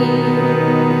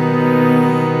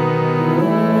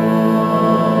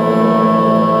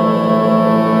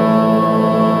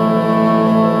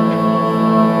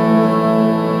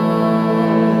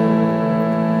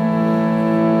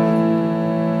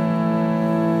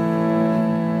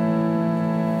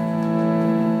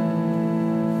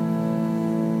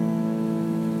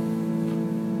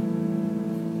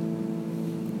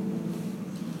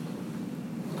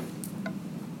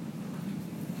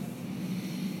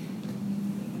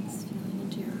Just feeling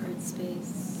into your heart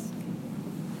space.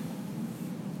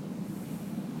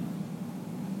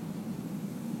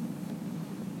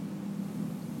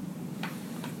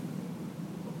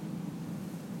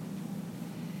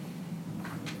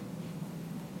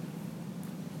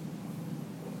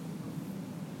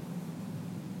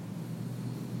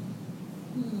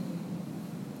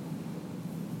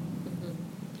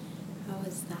 How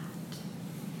was that?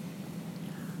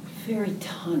 Very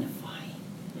tonifying.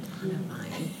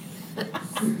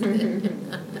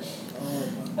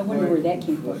 I wonder where that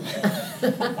came from.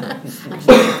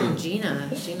 Actually, from Gina.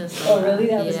 Gina saw Oh, really?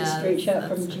 That was a Yeah, straight shot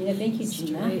that's from Gina. Thank you,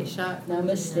 Gina. Straight shot. from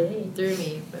Namaste. Gina. Through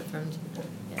me, but from Gina.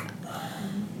 Yeah.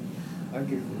 I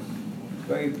get this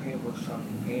very painful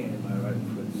shocking pain in my right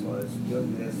foot, so I was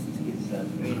doing this to get that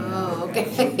pain out. Oh, okay.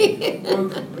 It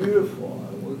works beautiful.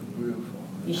 It works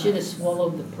You should have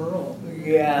swallowed the pearl.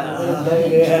 Yeah.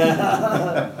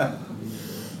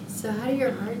 So how do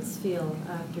your hearts feel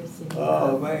after seeing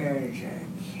Oh, that? man,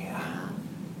 yeah.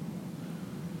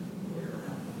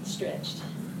 Stretched.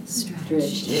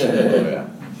 Stretched. Yeah.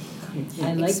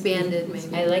 I like, Expanded,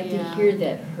 maybe. I like to Yeah. hear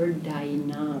that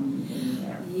Hridayam in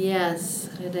there. Yes,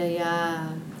 Hridaya.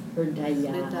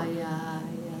 Hridaya. Hridaya,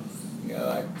 yes. Yeah,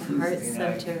 like The heart Tuesday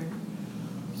night, center.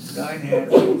 9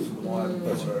 handfuls of water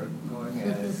for going at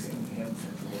it,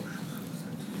 intensive portions of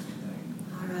Tuesday night.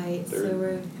 All right, so There,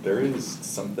 we're, there is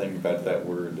something about that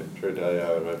word,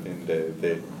 Tridayavavinde,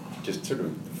 that just sort of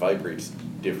vibrates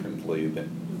differently than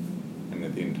in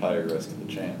the entire rest of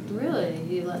the chant. really,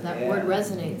 you let that word Yeah.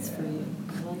 resonates for you.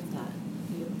 I like that.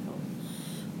 Beautiful.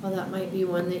 Well, that might be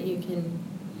one that you can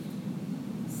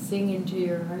sing into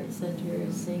your heart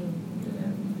center, sing,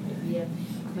 you know,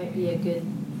 might be a good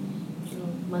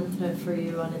little mantra for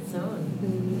you on its own.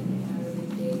 Out of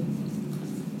the gate.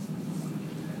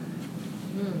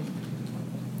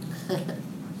 All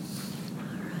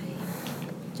right.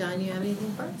 John, you have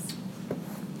anything for us?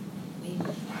 Me?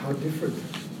 How different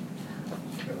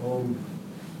the Om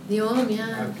The Om, yeah.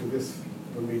 after this,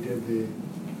 when we did the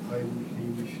Aim,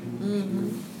 Him, Shim, Mhm.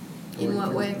 Shim, In what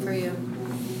boom, way boom, for you? boom, boom,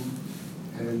 boom.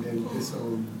 And then this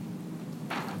Om,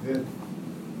 then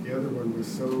the other one was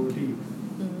so deep,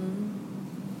 Mhm.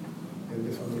 and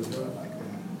this one was not like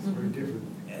that. It's very Mhm. different.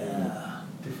 Yeah.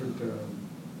 Different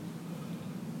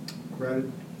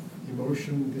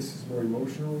emotion. This is more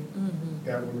emotional. Mhm.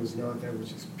 That one was not. That was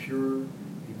just pure,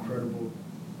 incredible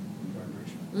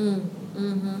vibration.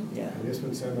 Mm-hmm. Yeah. And this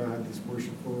one somehow had this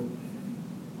worshipful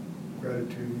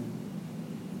gratitude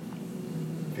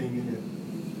thing in it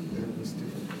that was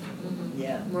different.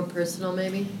 Yeah. More personal,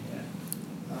 maybe?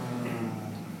 Uh, I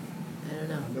don't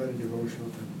know. I'm not an emotional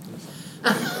type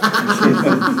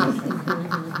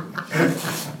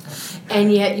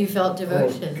And yet you felt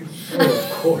devotion. Oh, of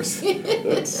course.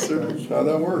 That's sort of how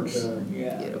that works.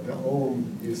 Yeah. The Beautiful.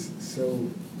 Om is so,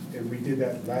 and we did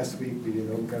that last week, we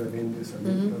did Om Kana Indus,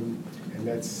 and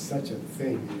that's such a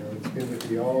thing, you know, it's been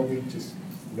with me all week, just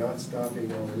not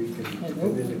stopping all week,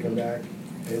 and then to come back,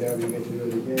 and now we get to do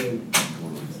it again.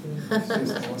 It's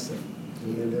just awesome.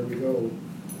 And then there we go.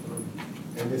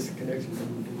 And this connection.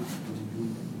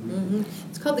 Mhm.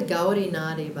 It's called the Gaudi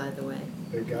Nadi, by the way.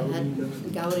 The The Gaudi head- Nadi. the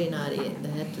Gaudi Nadi, the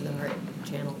head to the heart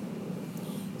channel.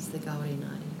 It's the Gaudi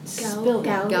Nadi. Spell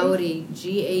that. Gaudi, Gauri.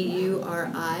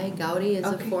 Gaudi is a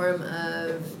Okay. form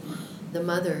of the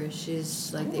mother.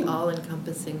 She's like the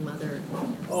all-encompassing mother.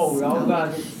 Oh, we all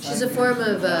got it. She's a form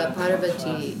of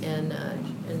Parvati, and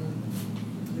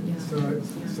So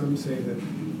some say that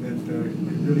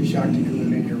really Shakti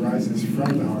Kundalini arises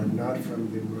from the heart, not from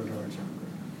the Muladhara chakra.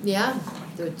 yeah,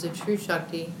 the true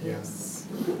Shakti Yeah.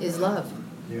 is love.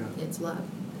 Yeah. It's love.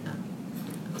 Yeah,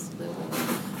 absolutely.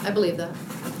 I believe that.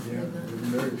 Yeah, I believe that. it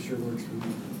very sure works for me.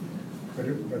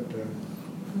 But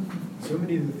so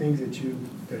many of the things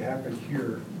that happen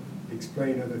here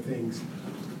explain other things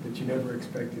that you never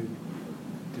expected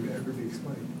to ever be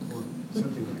explained, or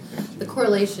something like that. you The know.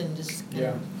 correlation just kind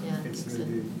Yeah, of, yeah. it's kicks the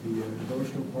in.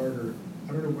 devotional part, or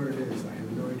I don't know what it is. I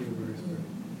have no idea what it is,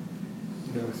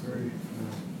 but it's very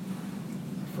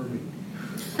affirming.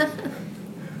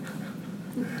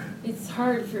 It's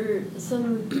hard for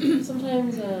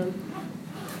sometimes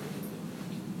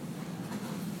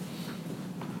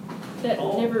that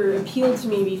never appealed to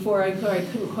me before. I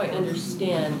couldn't quite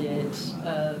understand it,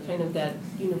 kind of that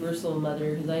universal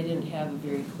mother, because I didn't have a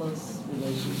very close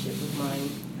relationship with mine.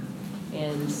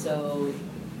 And so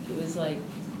it was like,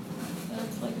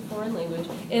 it's like a foreign language.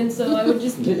 And so I would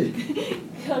just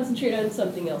concentrate on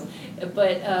something else.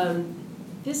 But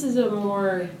this is a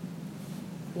more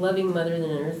loving mother than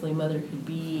an earthly mother could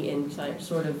be, and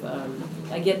sort of,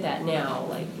 I get that now,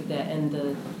 like that,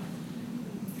 and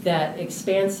that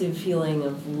expansive feeling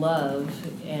of love,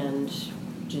 and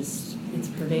just, it's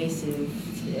pervasive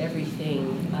to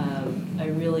everything. I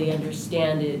really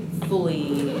understand it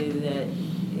fully, that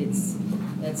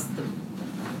that's the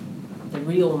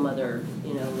real mother,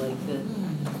 like the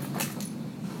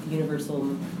universal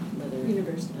mother.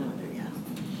 Universal mother, yeah.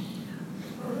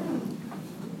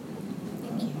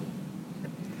 Thank you.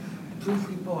 Two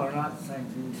people are not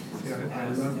scientists. See, I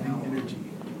love the energy.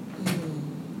 I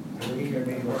don't care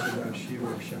very much about Shiva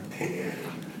or Shakti,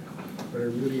 but I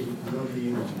really love the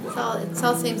energy. It's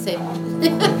all same. Same.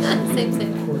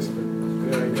 Of course, but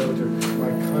then I go to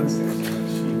my concepts about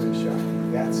Shiva and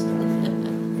Shakti, that stuff,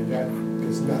 and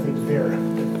there's nothing there.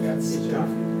 That's stuff.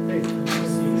 Hey,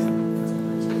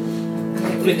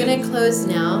 We're gonna close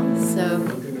now, so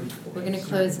we're gonna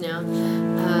close now.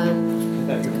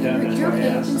 that you're done, that's You're why I okay,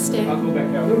 you asked. can stay. I'll go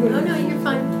back out. Oh, no, you're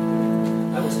fine.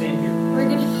 I will stand here. We're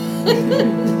gonna,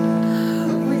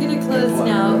 we're gonna close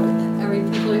now.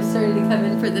 People are starting to come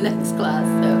in for the next class,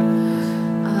 so.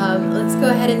 Let's go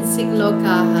ahead and sing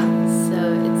Lokaha.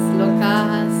 So it's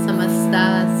Lokaha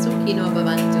Samasta Sukhino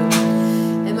Bhavantu.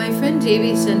 And my friend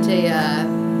JB sent a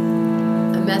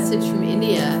message from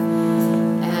India,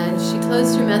 and she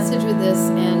closed her message with this,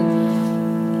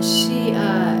 and she,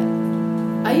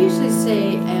 I usually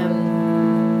say,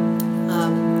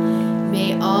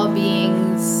 may all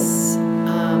beings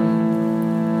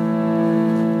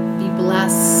be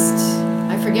blessed.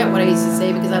 I forget what I used to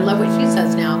say because I love what she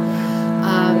says now.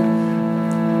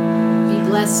 Be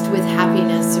blessed with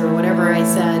happiness or whatever I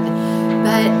said.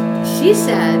 But she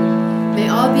said, may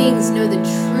all beings know the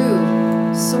true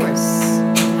source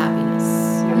of happiness.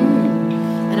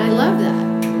 And I love that.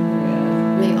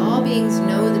 May all beings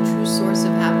know the true source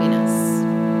of happiness.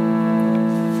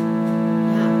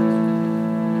 Yeah.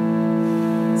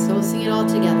 So we'll sing it all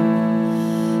together.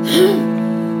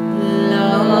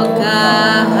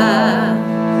 Lokaha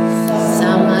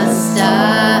Samasta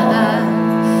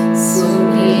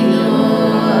Sukhino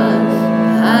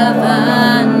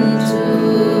Bhavantu.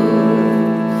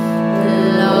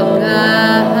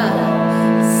 Lokaha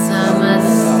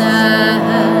Samasta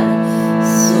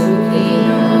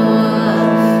Sukhino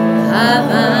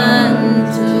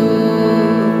Bhavantu.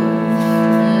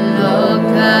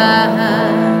 Lokaha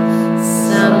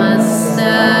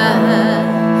Samasta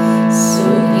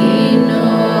Sukhino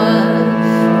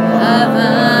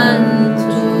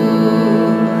Bhavantu.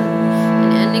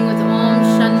 And ending with Om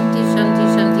Shanti Shanti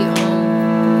Shanti Om.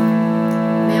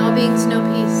 May all beings know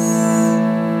peace.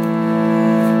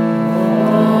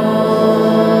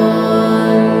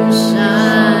 Om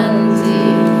Shanti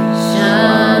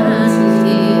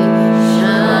Shanti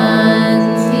Shanti.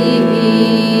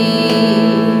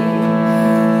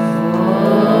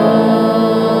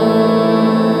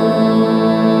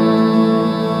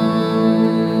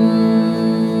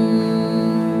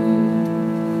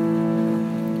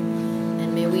 And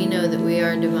may we know that we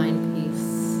are divine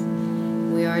peace,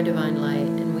 we are divine light,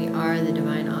 and we are the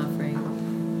divine offering.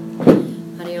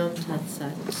 Hari Om Tat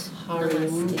Sat. Harim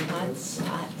Namaste. Tat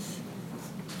Sat.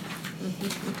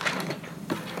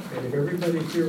 And if everybody here